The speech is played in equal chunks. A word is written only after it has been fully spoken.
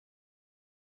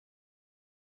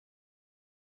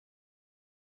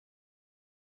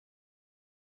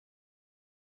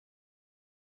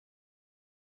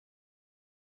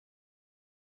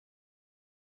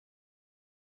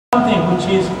something which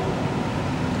is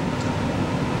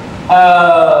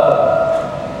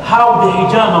how the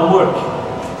hijama work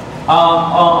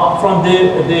from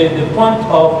the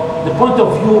point of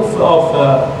view of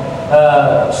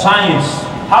science,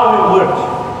 how it works.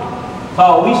 So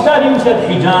we study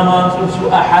hijama and so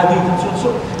ahadith and so,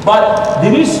 but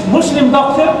there is Muslim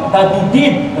doctor that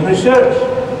they did research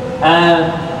and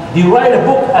they write a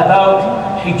book about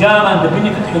hijama and the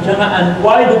benefit of hijama and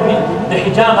why the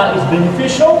hijama is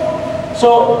beneficial. So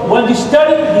when they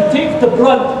study, they take the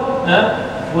blood,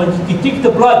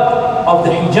 of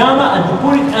the hijama and they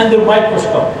put it under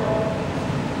microscope.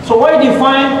 So why they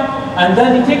find, and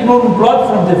then they take normal blood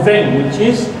from the vein, which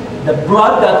is the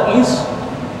blood that is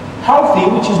healthy,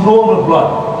 which is normal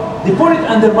blood. They put it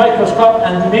under microscope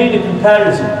and they made a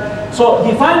comparison. So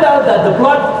they find out that the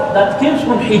blood that comes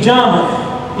from hijama,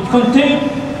 it contains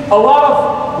a lot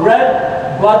of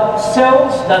red blood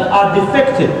cells that are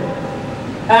defective.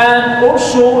 And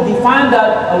also they find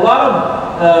that a lot of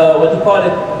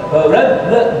red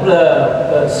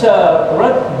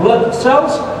blood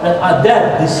cells that are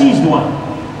dead, deceased one.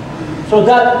 So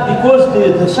that because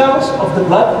the cells of the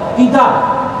blood, they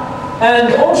die.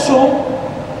 And also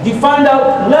they find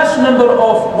out less number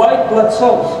of white blood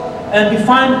cells, and they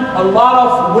find a lot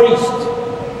of waste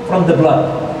from the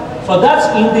blood. So that's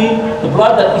in the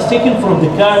blood that is taken from the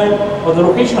kahil or the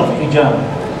location of hijama.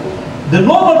 The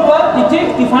normal blood they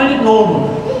take, they find it normal.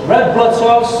 Red blood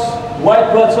cells,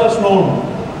 white blood cells, normal.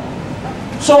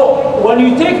 So when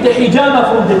you take the hijama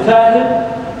from the kahil,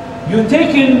 you're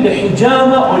taking the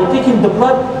hijama or you're taking the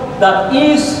blood that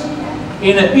is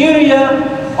in an area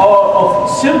of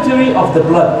cemetery of the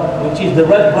blood, which is the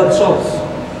red blood cells.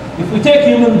 If we take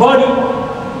human body,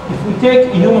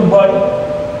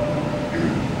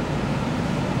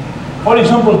 for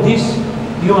example, this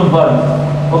human body,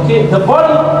 okay, the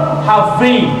body have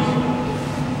veins,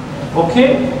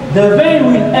 okay, the vein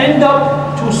will end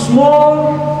up to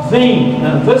small vein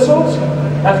vessels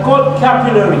that's called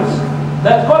capillaries.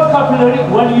 That's called capillary.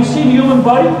 When you see human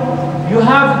body, you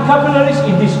have capillaries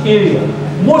in this area,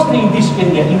 mostly in this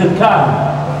area, in the kahil.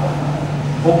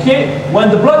 Okay, when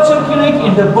the blood circulates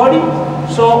in the body,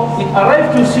 so it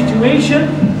arrives to a situation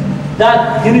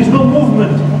that there is no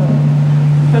movement.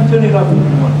 You can turn it off if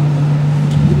you want.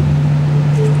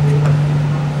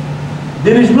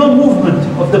 There is no movement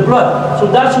of the blood.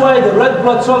 So that's why the red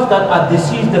blood cells that are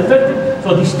deceased, defective,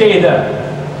 so they stay there.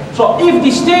 So if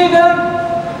they stay there,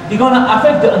 they're going to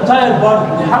affect the entire body,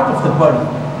 the heart of the body.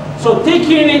 So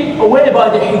taking it away by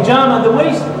the hijama and the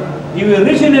waste, it will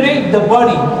regenerate the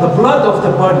body, the blood of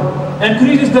the body,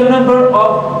 increases the number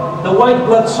of the white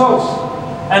blood cells,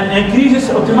 and increases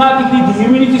automatically the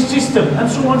immunity system, and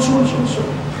so on, so on, so on, so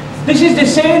on. This is the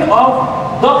saying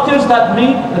of doctors that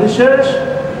made research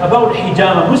about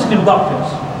hijama, Muslim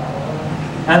doctors.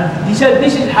 And he said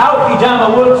this is how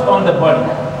hijama works on the body,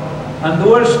 and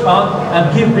works on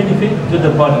and give benefit to the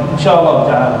body, inshallah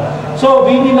ta'ala. So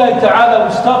bi'idhnillah ta'ala,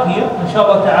 we stop here,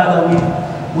 inshallah ta'ala,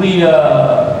 we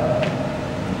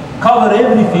cover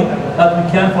everything that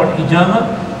we can for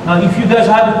hijama. Now if you guys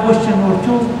have a question or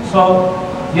two, so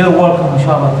you're welcome,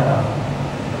 inshallah ta'ala.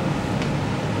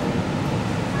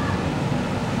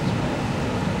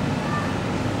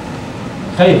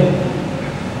 خير.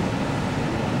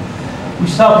 We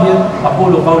stop here.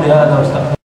 أقول قولي هذا واستغفر